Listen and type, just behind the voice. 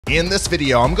In this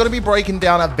video, I'm going to be breaking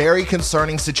down a very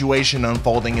concerning situation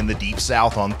unfolding in the Deep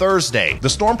South on Thursday. The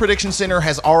Storm Prediction Center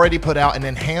has already put out an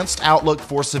enhanced outlook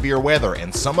for severe weather,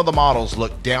 and some of the models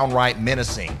look downright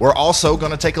menacing. We're also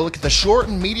going to take a look at the short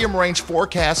and medium range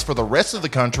forecast for the rest of the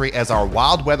country as our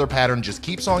wild weather pattern just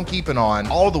keeps on keeping on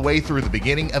all the way through the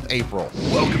beginning of April.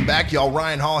 Welcome back, y'all.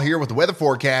 Ryan Hall here with the weather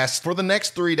forecast. For the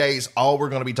next 3 days, all we're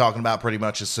going to be talking about pretty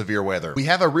much is severe weather. We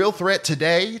have a real threat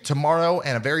today, tomorrow,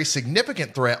 and a very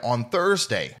significant threat on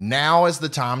Thursday. Now is the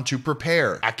time to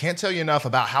prepare. I can't tell you enough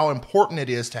about how important it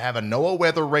is to have a NOAA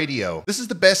weather radio. This is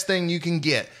the best thing you can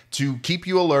get to keep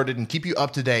you alerted and keep you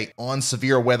up to date on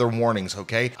severe weather warnings,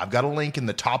 okay? I've got a link in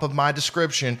the top of my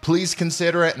description. Please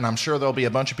consider it, and I'm sure there'll be a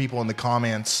bunch of people in the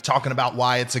comments talking about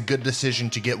why it's a good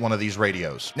decision to get one of these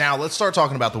radios. Now, let's start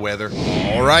talking about the weather.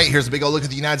 All right, here's a big old look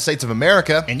at the United States of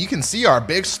America, and you can see our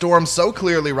big storm so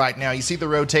clearly right now. You see the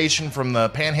rotation from the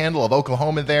panhandle of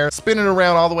Oklahoma there, spinning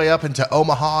around all the way up into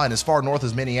Omaha and as far north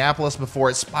as Minneapolis before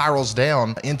it spirals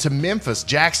down into Memphis,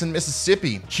 Jackson,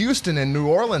 Mississippi, Houston, and New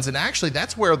Orleans. And actually,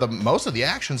 that's where most of the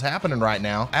action's happening right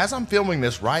now. As I'm filming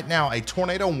this right now, a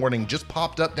tornado warning just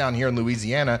popped up down here in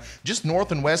Louisiana, just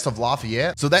north and west of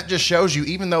Lafayette. So that just shows you,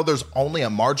 even though there's only a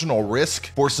marginal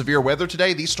risk for severe weather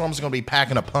today, these storms are going to be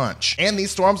packing a punch. And these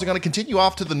storms are going to continue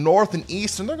off to the north and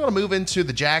east, and they're going to move into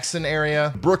the Jackson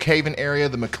area, Brookhaven area,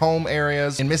 the Macomb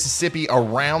areas in Mississippi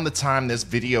around the time this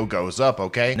video goes up,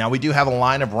 okay? Now, we do have a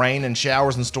line of rain and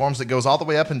showers and storms that goes all the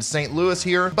way up into St. Louis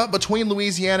here, but between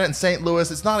Louisiana and St. Louis,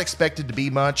 it's not expected to be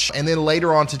much. And then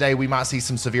later on today, we might see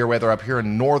some severe weather up here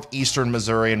in northeastern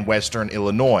Missouri and western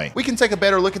Illinois. We can take a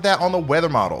better look at that on the weather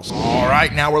models. All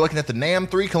right, now we're looking at the NAM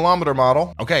 3-kilometer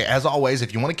model. Okay, as always,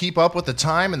 if you want to keep up with the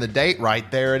time and the date, right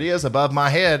there it is above my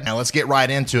head. Now let's get right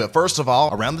into it. First of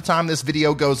all, around the time this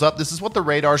video goes up, this is what the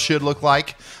radar should look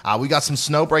like. We got some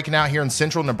snow breaking out here in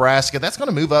central Nebraska. That's going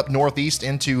to move up northeast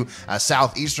into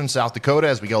southeastern South Dakota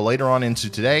as we go later on into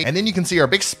today. And then you can see our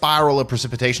big spiral of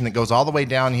precipitation that goes all the way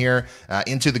down here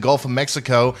into the Gulf of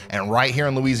Mexico, and right here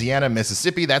in Louisiana,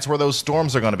 Mississippi, that's where those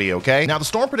storms are going to be, okay? Now, the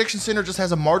Storm Prediction Center just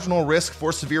has a marginal risk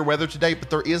for severe weather today, but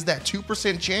there is that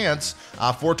 2% chance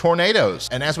for tornadoes.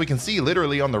 And as we can see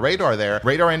literally on the radar there,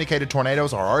 radar indicated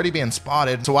tornadoes are already being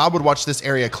spotted. So I would watch this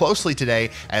area closely today,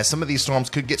 as some of these storms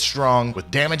could get strong with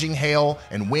damaging hail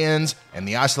and winds and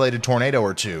the isolated tornado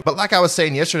or two. But like I was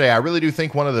saying yesterday, I really do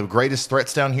think one of the greatest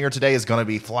threats down here today is going to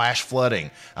be flash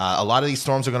flooding. A lot of these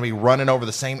storms are going to be running over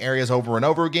the same areas over and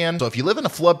over again. So if you live in a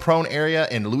flood-prone area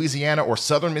in Louisiana or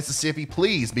southern Mississippi,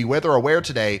 please be weather aware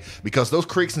today, because those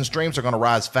creeks and streams are going to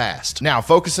rise fast. Now,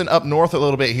 focusing up north a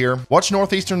little bit here, watch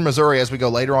northeastern Missouri as we go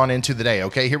later on into the day,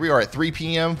 okay? Here we are at 3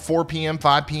 p.m., 4 p.m.,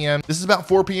 5 p.m. This is about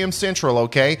 4 p.m. Central,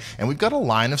 okay? And we've got a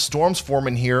line of storms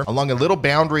forming here along a little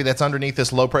boundary that's underneath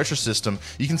this low pressure system.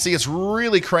 You can see it's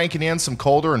really cranking in some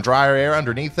colder and drier air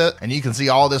underneath it, and you can see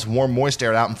all this warm, moist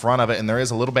air out in front of it, and there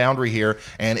is a little boundary here,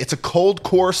 and it's a cold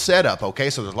core setup, okay?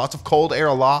 So there's lots of cold air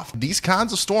aloft. These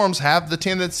kinds of storms have the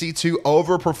tendency to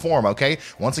overperform, okay?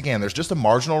 Once again, there's just a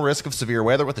marginal risk of severe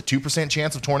weather with a 2%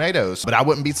 chance of tornadoes, but I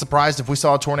wouldn't be surprised if we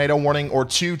saw a tornado warning or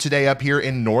two today up here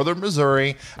in northern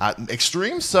Missouri,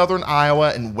 extreme southern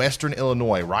Iowa, and western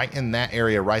Illinois, right in that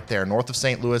area right there, north of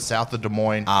St. Louis, south of Des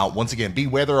Moines. Once again, be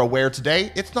weather aware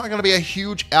today. It's not going to be a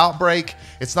huge outbreak.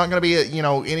 It's not going to be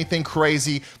anything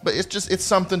crazy, but it's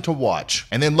something to watch.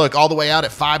 And then look, all the way out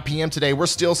at 5 p.m. today, we're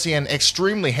still seeing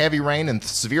extremely heavy rain and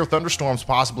severe thunderstorms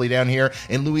possibly down here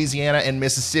in Louisiana and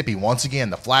Mississippi. Once again,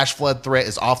 the flash flood threat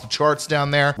is off the charts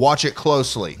down there. Watch it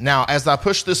closely. Now, as I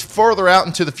push this further out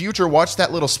into the future, watch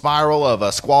that little spiral of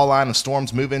a squall line of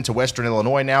storms move into western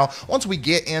Illinois now. Once we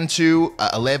get into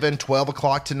 11, 12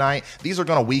 o'clock tonight, these are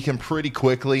going to weaken pretty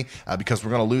quickly because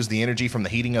we're going to lose the energy from the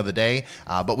heating of the day.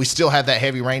 But we still have that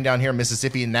heavy rain down here in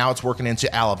Mississippi, and now it's working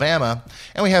into Alabama.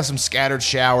 And we have some scattered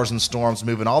showers and storms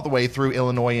moving all the way through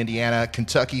Illinois, Indiana,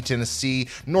 Kentucky, Tennessee,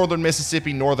 northern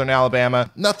Mississippi, northern Alabama.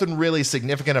 Nothing really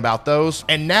significant about those.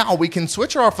 And now we can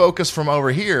switch our focus from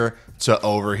over here to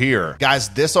over here. Guys,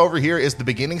 this over here is the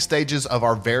beginning stages of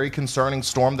our very concerning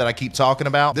storm that I keep talking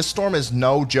about. This storm is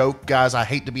no joke, guys. I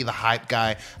hate to be the hype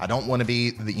guy. I don't want to be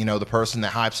the person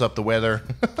that hypes up the weather.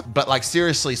 But like,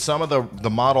 seriously, some of the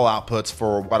model outputs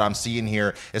for what I'm seeing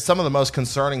here is some of the most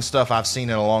concerning stuff I've seen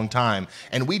in a long time.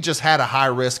 And we just had a high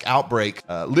risk outbreak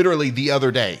literally the other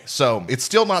day. So it's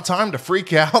still not time to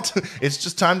freak out. It's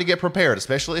just time to get prepared,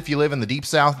 especially if you live in the deep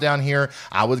south down here.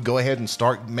 I would go ahead and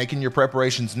start making your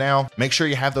preparations now. Make sure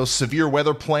you have those severe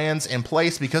weather plans in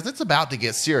place, because it's about to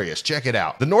get serious. Check it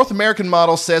out. The North American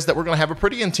model says that we're going to have a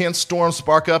pretty intense storm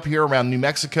spark up here around New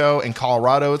Mexico and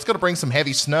Colorado. It's going to bring some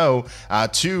heavy snow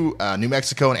to New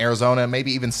Mexico and Arizona,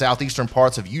 maybe even southeastern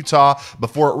parts of Utah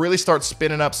before it really starts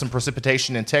spinning up some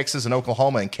precipitation in Texas and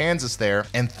Oklahoma and Kansas there.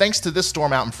 And thanks to this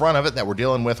storm out in front of it that we're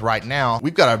dealing with right now,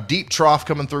 we've got a deep trough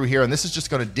coming through here, and this is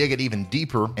just going to dig it even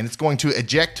deeper, and it's going to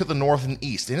eject to the north and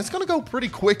east, and it's going to go pretty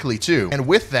quickly too. And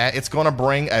with that, it's going to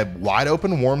bring a wide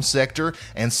open warm sector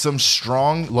and some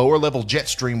strong lower level jet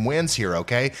stream winds here,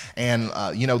 okay? And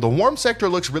you know, the warm sector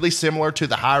looks really similar to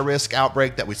the high risk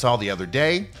outbreak that we saw the other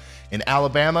day in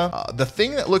Alabama. The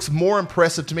thing that looks more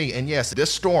impressive to me, and yes, this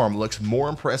storm looks more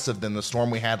impressive than the storm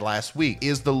we had last week,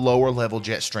 is the lower level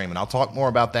jet stream. And I'll talk more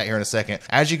about that here in a second.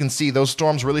 As you can see, those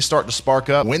storms really start to spark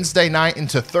up Wednesday night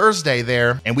into Thursday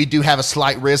there. And we do have a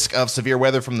slight risk of severe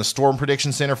weather from the Storm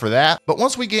Prediction Center for that. But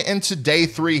once we get into day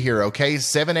 3 here, okay,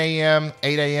 7 a.m.,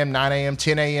 8 a.m., 9 a.m.,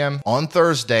 10 a.m. on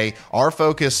Thursday, our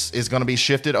focus is going to be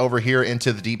shifted over here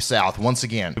into the deep south. Once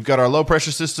again, we've got our low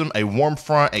pressure system, a warm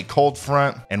front, a cold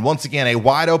front, and once again, a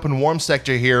wide open warm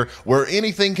sector here where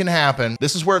anything can happen.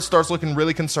 This is where it starts looking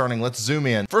really concerning. Let's zoom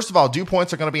in. First of all, dew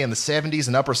points are going to be in the 70s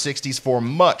and upper 60s for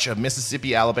much of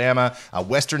Mississippi, Alabama,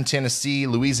 western Tennessee,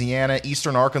 Louisiana,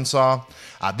 eastern Arkansas.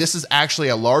 This is actually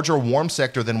a larger warm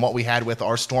sector than what we had with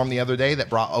our storm the other day that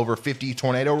brought over 50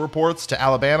 tornado reports to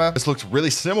Alabama. This looks really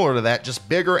similar to that, just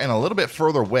bigger and a little bit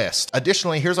further west.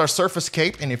 Additionally, here's our surface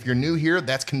cape, and if you're new here,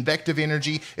 that's convective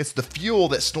energy. It's the fuel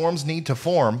that storms need to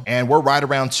form, and we're right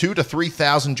around 2,000 to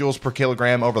 3,000 joules per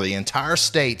kilogram over the entire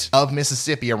state of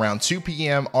Mississippi around 2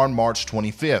 p.m. on March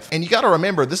 25th. And you got to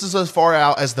remember, this is as far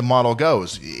out as the model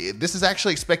goes. This is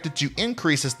actually expected to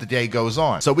increase as the day goes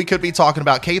on. So we could be talking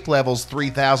about cape levels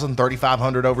 3,000,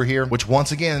 3,500 over here, which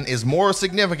once again is more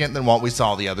significant than what we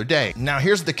saw the other day. Now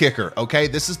here's the kicker, okay?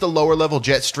 This is the lower level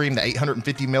jet stream, the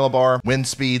 850 millibar wind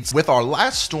speeds. With our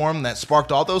last storm that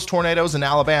sparked all those tornadoes in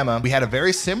Alabama, we had a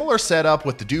very similar setup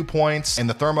with the dew points and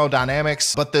the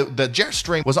thermodynamics, but the jet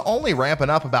stream was only ramping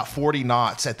up about 40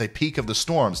 knots at the peak of the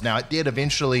storms. Now it did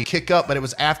eventually kick up, but it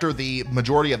was after the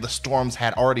majority of the storms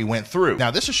had already went through.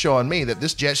 Now this is showing me that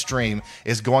this jet stream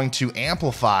is going to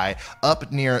amplify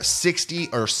up near 60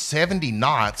 or 70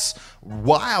 knots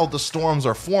while the storms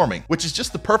are forming, which is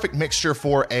just the perfect mixture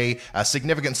for a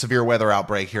significant severe weather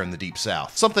outbreak here in the deep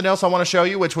south. Something else I want to show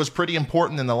you, which was pretty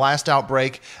important in the last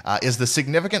outbreak, is the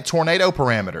significant tornado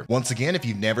parameter. Once again, if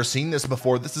you've never seen this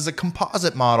before, this is a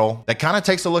composite model that kind of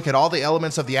takes a look at all the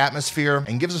elements of the atmosphere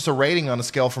and gives us a rating on a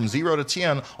scale from 0 to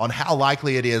 10 on how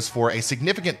likely it is for a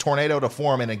significant tornado to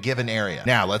form in a given area.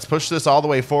 Now let's push this all the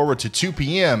way forward to 2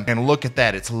 p.m. and look at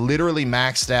that. It's literally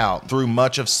maxed out through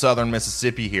much of southern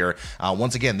Mississippi here.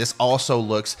 Once again, this also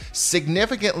looks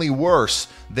significantly worse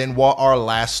than what our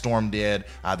last storm did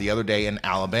the other day in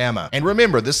Alabama. And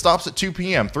remember, this stops at 2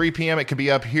 p.m. 3 p.m. it could be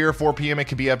up here, 4 p.m. it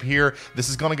could be up here. This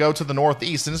is going to go to the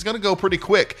northeast, and it's going to go pretty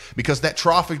quick because that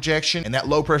trough ejection and that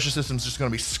low pressure system is just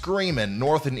going to be screaming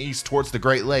north and east towards the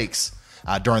Great Lakes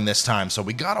during this time. So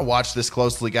we got to watch this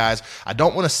closely, guys. I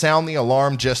don't want to sound the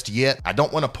alarm just yet. I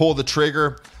don't want to pull the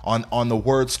trigger on the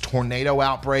words tornado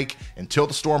outbreak until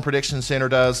the Storm Prediction Center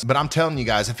does. But I'm telling you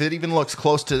guys, if it even looks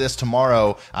close to this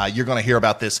tomorrow, you're going to hear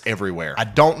about this everywhere. I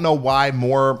don't know why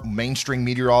more mainstream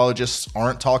meteorologists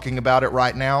aren't talking about it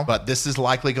right now, but this is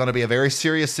likely going to be a very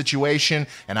serious situation,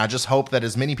 and I just hope that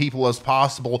as many people as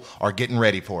possible are getting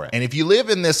ready for it. And if you live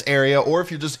in this area, or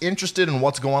if you're just interested in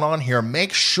what's going on here,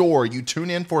 make sure you tune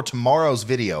in for tomorrow's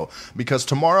video, because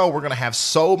tomorrow we're going to have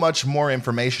so much more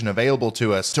information available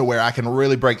to us to where I can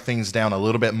really break things down a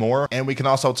little bit more, and we can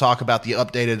also talk about the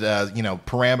updated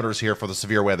parameters here for the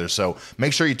severe weather. So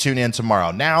make sure you tune in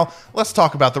tomorrow. Now let's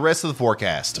talk about the rest of the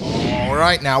forecast. All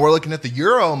right, now we're looking at the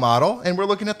Euro model, and we're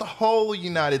looking at the whole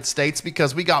United States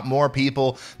because we got more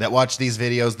people that watch these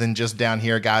videos than just down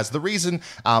here, guys. The reason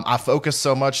I focus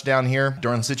so much down here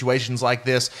during situations like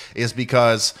this is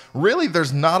because really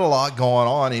there's not a lot going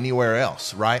on anywhere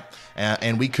else, right?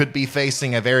 And we could be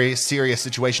facing a very serious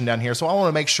situation down here. So I want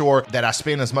to make sure that I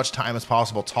spend as much time as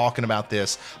possible talking about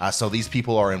this so these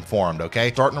people are informed,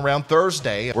 okay? Starting around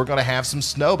Thursday, we're going to have some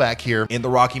snow back here in the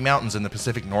Rocky Mountains in the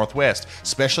Pacific Northwest,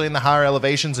 especially in the higher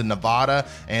elevations in Nevada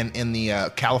and in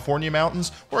the California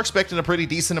mountains. We're expecting a pretty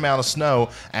decent amount of snow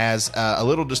as a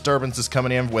little disturbance is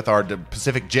coming in with our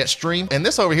Pacific jet stream. And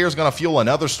this over here is going to fuel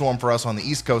another storm for us on the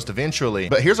East Coast eventually.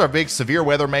 But here's our big severe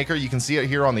weather maker. You can see it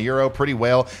here on the Euro pretty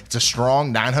well. It's a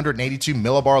strong 982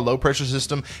 millibar low pressure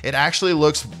system. It actually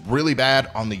looks really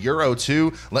bad on the Euro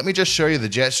too. Let me just show you the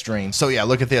jet stream. So yeah,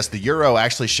 look at this. The Euro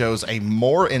actually shows a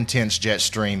more intense jet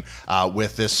stream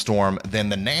with this storm than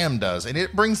the NAM does. And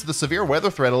it brings the severe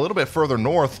weather threat a little bit further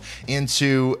north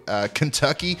into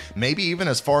Kentucky, maybe even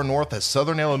as far north as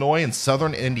southern Illinois and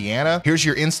southern Indiana. Here's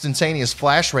your instantaneous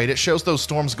flash rate. It shows those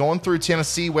storms going through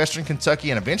Tennessee, western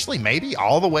Kentucky, and eventually maybe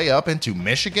all the way up into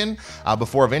Michigan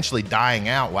before eventually dying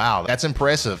out. Wow, that's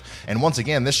impressive. And once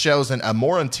again, this shows a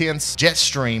more intense jet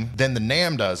stream than the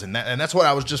NAM does. And that's what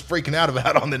I was just freaking out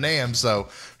about on the NAM. So,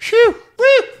 phew.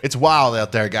 It's wild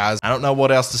out there, guys. I don't know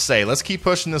what else to say. Let's keep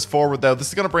pushing this forward, though. This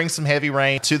is going to bring some heavy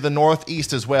rain to the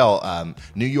northeast as well.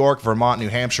 New York, Vermont, New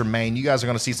Hampshire, Maine. You guys are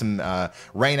going to see some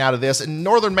rain out of this. In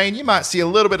northern Maine, you might see a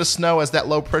little bit of snow as that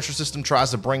low pressure system tries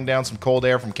to bring down some cold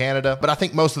air from Canada. But I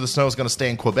think most of the snow is going to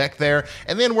stay in Quebec there.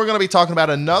 And then we're going to be talking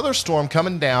about another storm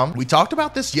coming down. We talked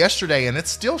about this yesterday, and it's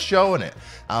still showing it.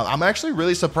 I'm actually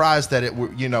really surprised that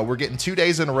we're getting 2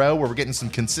 days in a row where we're getting some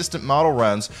consistent model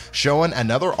runs showing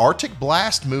another Arctic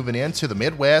blast moving into the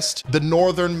Midwest, the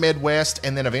northern Midwest,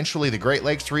 and then eventually the Great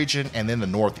Lakes region, and then the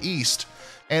Northeast.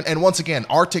 And once again,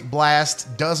 Arctic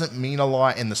blast doesn't mean a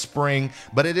lot in the spring,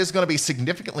 but it is going to be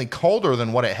significantly colder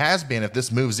than what it has been if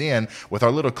this moves in with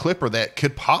our little clipper that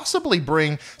could possibly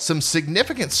bring some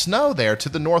significant snow there to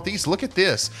the northeast. Look at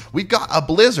this. We've got a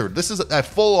blizzard. This is a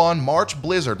full-on March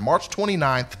blizzard, March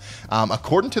 29th.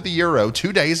 According to the Euro,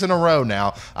 2 days in a row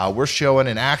now, we're showing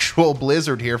an actual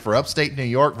blizzard here for upstate New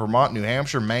York, Vermont, New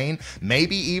Hampshire, Maine,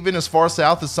 maybe even as far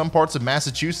south as some parts of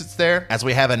Massachusetts there, as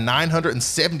we have a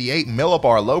 978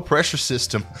 millibar low pressure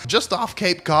system just off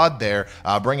Cape Cod there,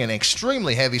 bringing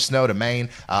extremely heavy snow to Maine.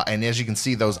 And as you can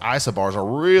see, those isobars are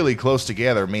really close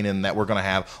together, meaning that we're going to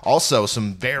have also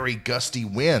some very gusty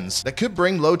winds that could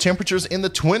bring low temperatures in the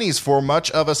 20s for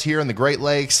much of us here in the Great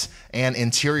Lakes and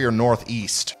interior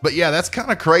northeast. But yeah, that's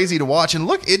kind of crazy to watch. And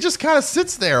look, it just kind of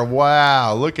sits there.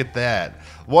 Wow, look at that.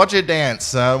 Watch it dance,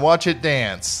 son. Watch it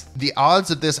dance. The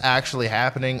odds of this actually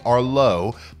happening are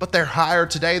low, but they're higher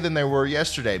today than they were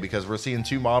yesterday because we're seeing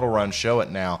 2 model runs show it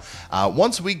now.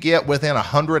 Once we get within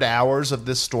 100 hours of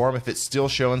this storm, if it's still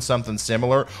showing something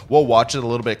similar, we'll watch it a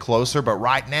little bit closer. But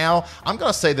right now, I'm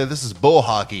going to say that this is bull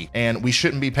hockey, and we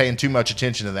shouldn't be paying too much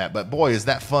attention to that. But boy, is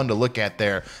that fun to look at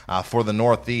there for the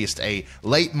Northeast. A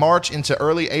late March into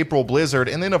early April blizzard,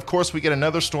 and then of course we get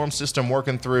another storm system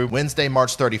working through Wednesday,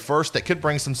 March 31st that could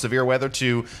bring some severe weather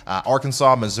to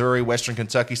Arkansas, Missouri, western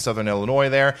Kentucky, southern Illinois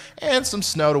there, and some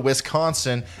snow to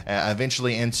Wisconsin,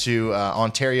 eventually into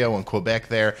Ontario and Quebec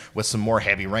there, with some more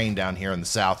heavy rain down here in the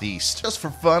southeast. Just for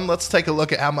fun, let's take a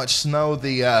look at how much snow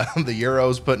the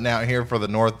Euro's putting out here for the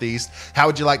northeast. How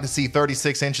would you like to see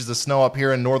 36 inches of snow up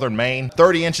here in northern Maine,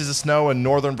 30 inches of snow in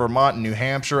northern Vermont and New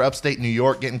Hampshire, upstate New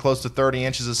York getting close to 30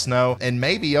 inches of snow, and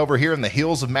maybe over here in the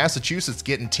hills of Massachusetts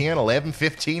getting 10, 11,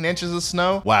 15 inches of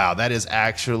snow? Wow, that is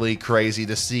actually crazy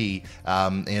to see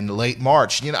in late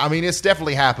March. I mean, it's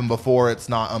definitely happened before. It's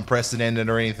not unprecedented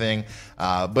or anything,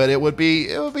 but it would be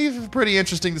pretty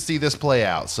interesting to see this play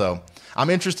out. So I'm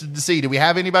interested to see, do we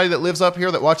have anybody that lives up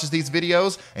here that watches these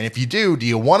videos? And if you do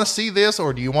you want to see this,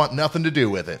 or do you want nothing to do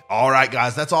with it? All right,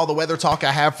 guys, that's all the weather talk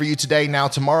I have for you today. Now,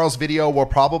 tomorrow's video will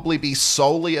probably be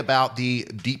solely about the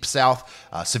deep south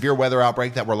severe weather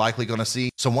outbreak that we're likely going to see.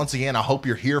 So once again, I hope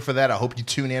you're here for that. I hope you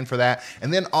tune in for that.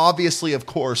 And then obviously, of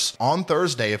course, on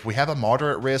Thursday, if we have a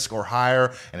moderate risk or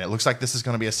higher, and it looks like this is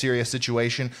going to be a serious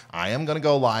situation, I am going to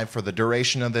go live for the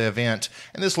duration of the event.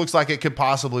 And this looks like it could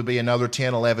possibly be another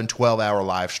 10, 11, 12-hour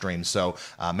live stream. So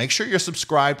make sure you're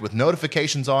subscribed with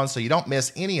notifications on so you don't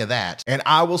miss any of that. And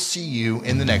I will see you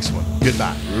in the next one.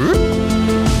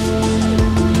 Goodbye.